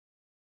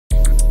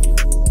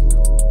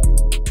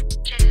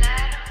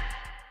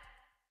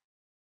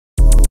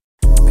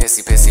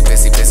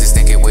Pissy,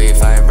 stinking weed,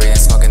 vibrating,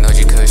 smoking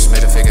OG Kush.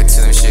 Middle finger to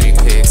them shitty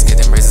pigs, get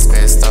them razors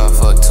pissed off.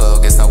 Fuck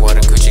 12, gets no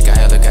water, coochie, got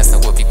hella gas, no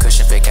whoopee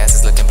cushion, fake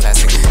asses looking